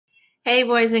Hey,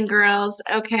 boys and girls.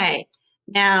 Okay.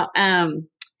 Now,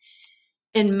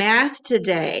 in math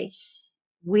today,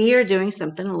 we are doing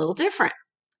something a little different.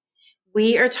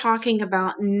 We are talking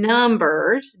about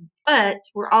numbers, but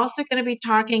we're also going to be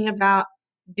talking about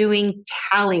doing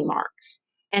tally marks.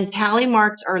 And tally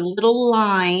marks are little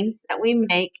lines that we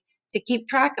make to keep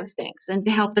track of things and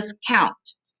to help us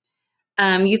count.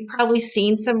 You've probably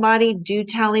seen somebody do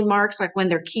tally marks, like when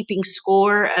they're keeping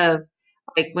score of,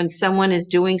 like when someone is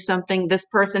doing something, this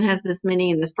person has this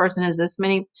many and this person has this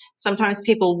many. Sometimes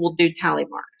people will do tally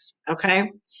marks. Okay.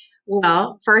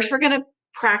 Well, first we're going to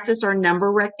practice our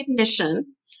number recognition.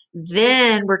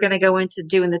 Then we're going to go into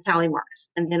doing the tally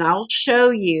marks. And then I'll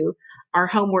show you our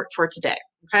homework for today.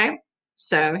 Okay.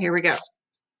 So here we go.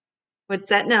 What's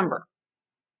that number?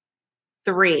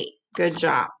 3. Good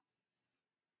job.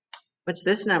 What's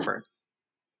this number?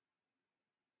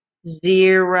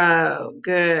 0.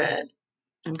 Good.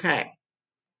 Okay.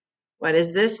 What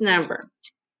is this number?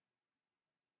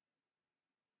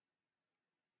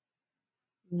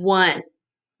 1.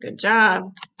 Good job.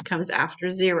 It comes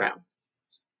after 0.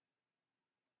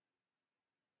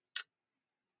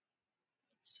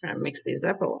 Let's try to mix these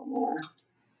up a little more.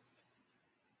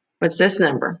 What's this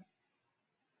number?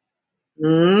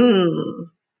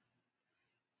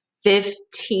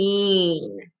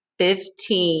 15.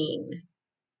 15.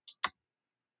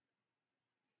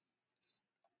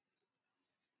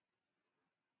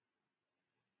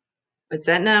 What's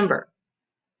that number?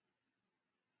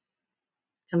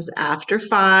 Comes after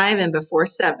 5 and before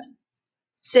 7.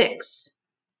 6.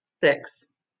 6.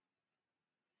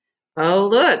 Oh,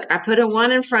 look, I put a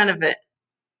 1 in front of it.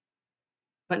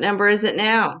 What number is it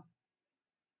now?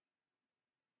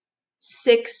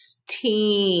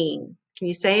 16. Can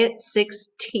you say it?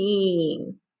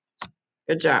 16.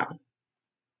 Good job.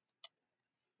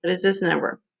 What is this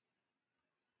number?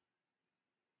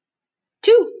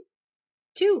 2.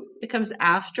 2. It comes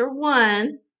after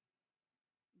 1,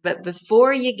 but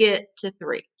before you get to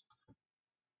 3.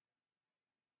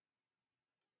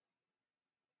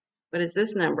 What is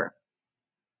this number?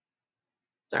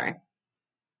 Sorry.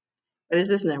 What is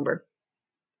this number?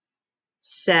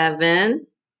 7.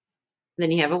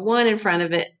 Then you have a 1 in front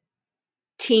of it.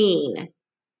 Teen.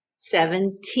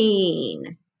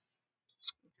 17.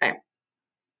 Okay.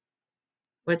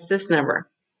 What's this number?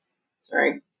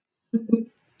 Sorry.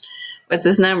 What's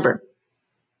this number?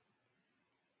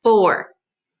 4.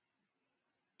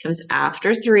 Comes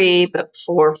after 3, but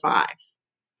before 5.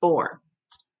 4.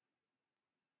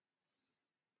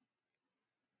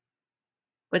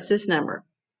 What's this number?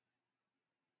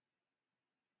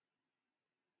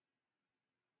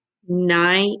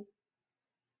 19.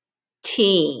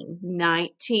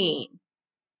 19.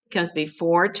 It comes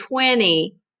before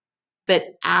 20,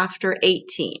 but after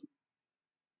 18.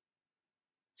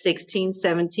 16,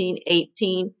 17,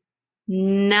 18,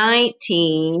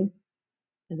 19,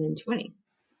 and then 20.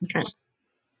 Okay.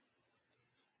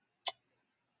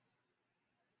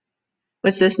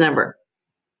 What's this number?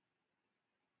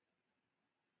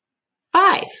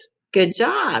 5. Good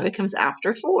job. It comes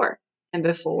after 4 and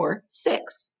before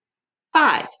 6.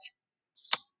 5.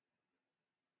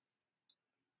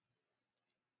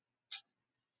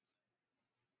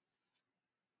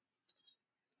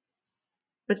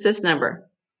 What's this number?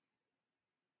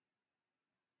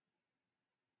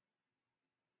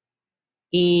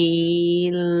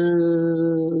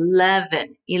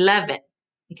 11. 11.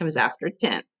 It comes after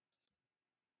 10.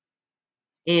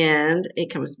 And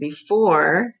it comes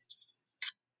before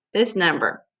this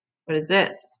number. What is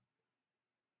this?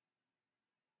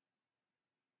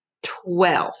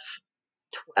 12.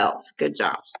 12. Good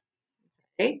job.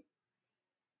 Okay.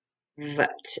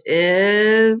 What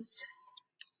is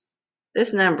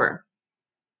this number?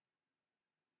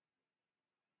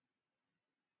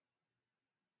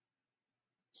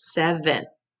 7.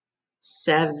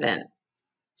 7.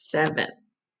 7.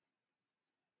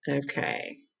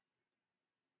 Okay.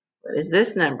 What is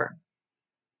this number?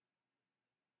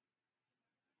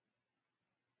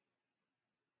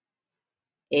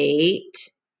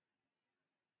 8.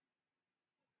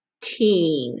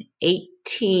 18.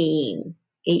 18.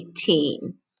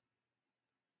 18.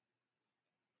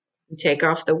 Take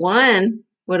off the 1.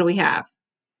 What do we have?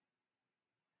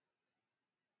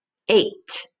 8.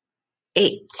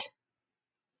 8.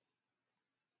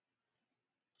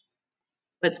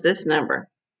 What's this number?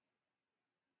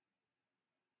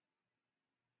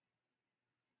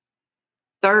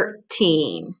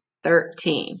 13.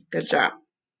 13. Good job.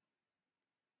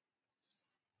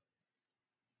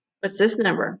 What's this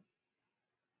number?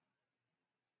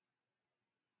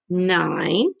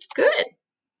 9. Good.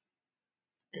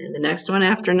 And the next one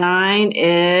after 9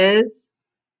 is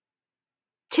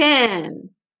 10.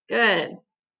 Good.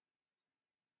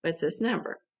 What's this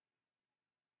number?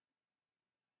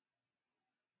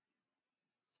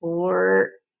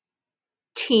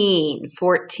 14.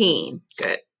 14.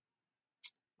 Good.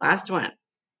 Last one.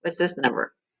 What's this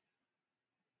number?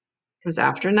 Comes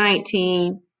after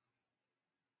 19.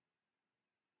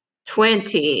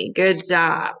 20. Good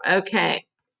job. Okay.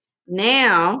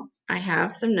 Now I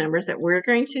have some numbers that we're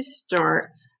going to start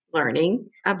learning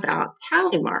about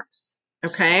tally marks.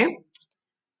 Okay.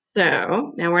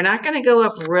 So now we're not going to go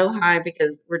up real high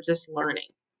because we're just learning.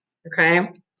 Okay.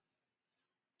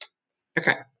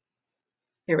 Okay.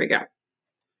 Here we go.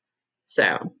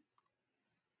 So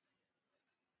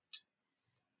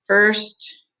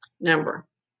first number,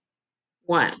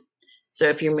 1. So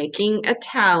if you're making a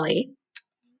tally,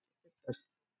 let's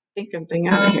take something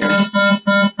out of here.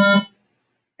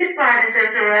 This part is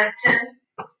interruption.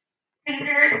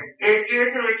 Teachers, if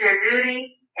you're through with your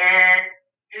duty and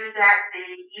you got the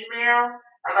email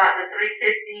about the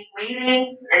 350 meeting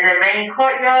in the main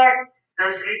courtyard,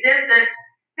 socially distant,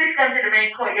 please come to the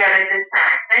main courtyard at this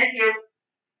time. Thank you.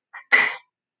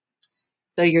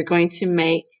 So you're going to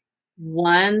make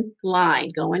one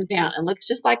line going down. It looks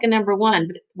just like a number 1,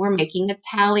 but we're making a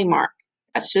tally mark.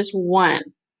 That's just 1.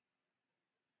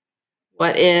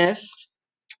 What if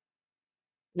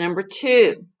number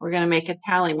 2, we're going to make a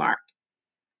tally mark.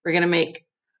 We're going to make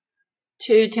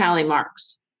 2 tally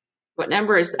marks. What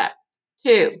number is that?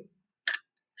 2.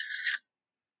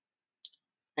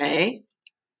 Okay.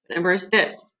 What number is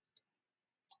this?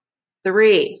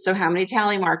 3. So how many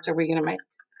tally marks are we going to make?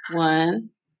 1,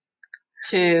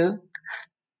 2,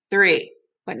 3.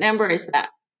 What number is that?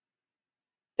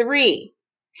 3.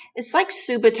 It's like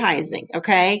subitizing,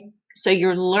 okay? So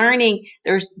you're learning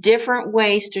there's different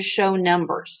ways to show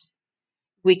numbers.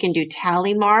 We can do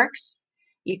tally marks.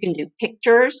 You can do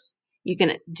pictures. You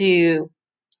can do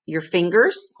your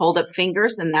fingers, hold up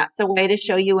fingers, and that's a way to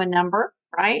show you a number,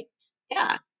 right?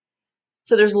 Yeah.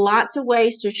 So there's lots of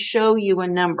ways to show you a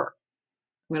number.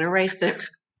 I'm going to erase it.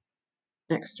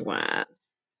 Next one.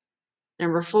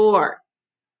 Number 4.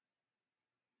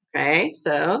 Okay,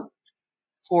 so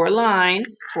 4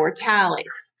 lines, 4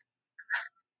 tallies.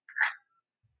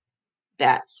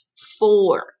 That's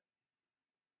 4.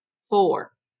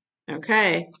 4.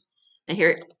 Okay. And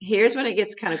here's when it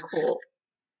gets kind of cool.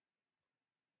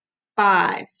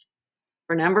 5.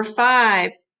 For number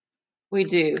 5, we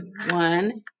do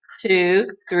 1, 2,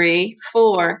 3,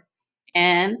 4.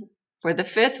 And for the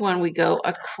 5th one, we go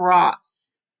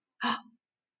across.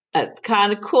 That's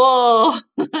kind of cool.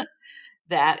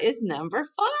 That is number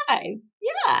 5.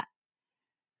 Yeah.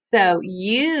 So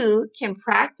you can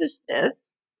practice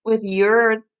this with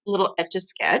your little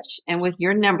Etch-a-Sketch and with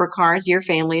your number cards your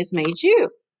family has made you.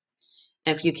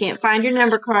 If you can't find your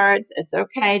number cards, it's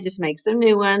okay. Just make some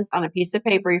new ones on a piece of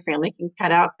paper. Your family can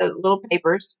cut out the little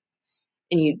papers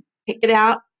and you pick it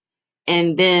out,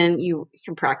 and then you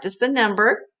can practice the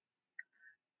number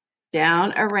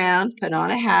down, around, put on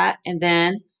a hat, and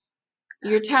then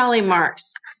your tally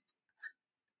marks.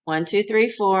 1, 2, 3,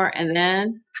 4, and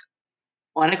then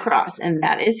 1 across, and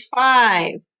that is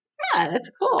 5. Yeah, that's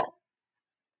cool.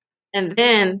 And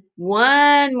then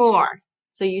 1 more,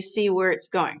 so you see where it's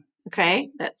going. Okay,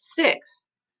 that's 6.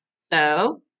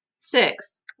 So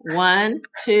 6. 1,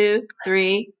 2,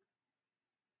 3,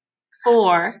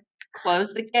 4.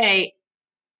 Close the gate,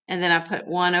 and then I put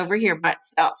 1 over here by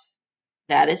itself.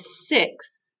 That is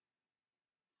 6.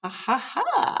 Ha ha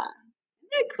ha.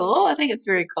 Isn't that cool? I think it's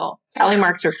very cool. Tally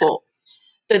marks are cool.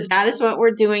 So that is what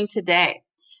we're doing today.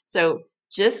 So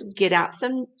just get out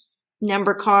some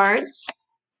number cards,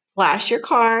 flash your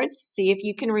cards, see if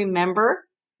you can remember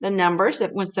the numbers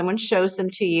that when someone shows them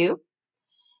to you.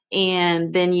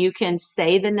 And then you can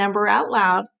say the number out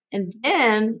loud. And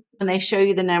then when they show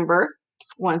you the number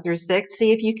 1 through 6,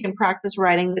 see if you can practice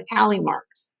writing the tally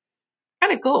marks.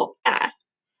 Kind of cool. Yeah.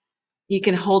 You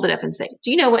can hold it up and say,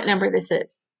 do you know what number this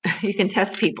is? You can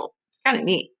test people. It's kind of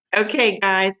neat. Okay,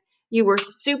 guys, you were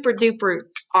super duper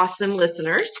awesome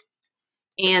listeners.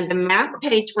 And the math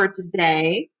page for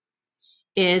today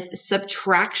is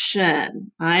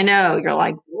subtraction. I know you're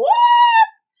like, what?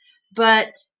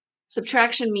 But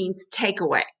subtraction means take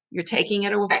away. You're taking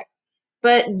it away.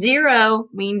 But 0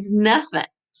 means nothing.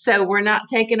 So we're not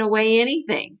taking away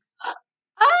anything.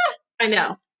 Ah, I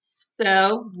know.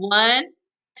 So 1,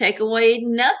 take away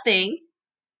nothing.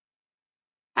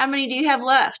 How many do you have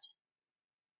left?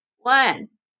 1.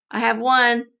 I have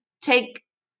 1. Take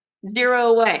 0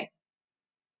 away.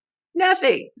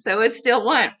 Nothing. So it's still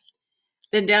 1.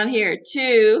 Then down here,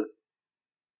 2.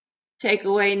 take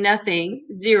away nothing,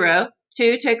 0.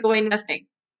 2, take away nothing.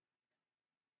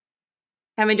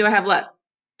 How many do I have left?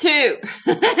 2.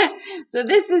 So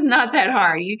this is not that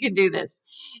hard. You can do this.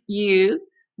 You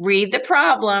read the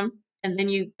problem, and then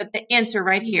you put the answer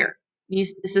right here.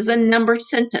 This is a number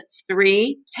sentence.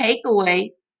 3, take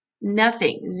away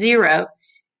nothing, 0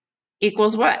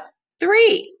 equals what?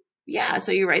 3. Yeah,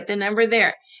 so you write the number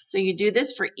there. So you do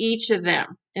this for each of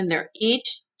them, and they're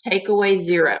each take away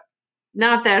 0.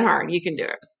 Not that hard. You can do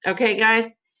it. Okay, guys?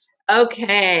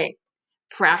 Okay.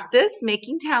 Practice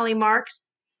making tally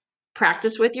marks.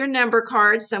 Practice with your number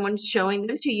cards. Someone's showing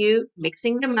them to you,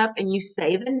 mixing them up, and you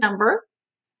say the number.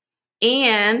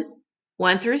 And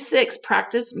 1 through 6,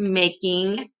 practice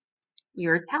making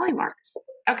your tally marks.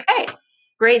 Okay.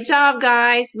 Great job,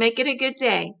 guys. Make it a good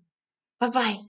day. Bye-bye.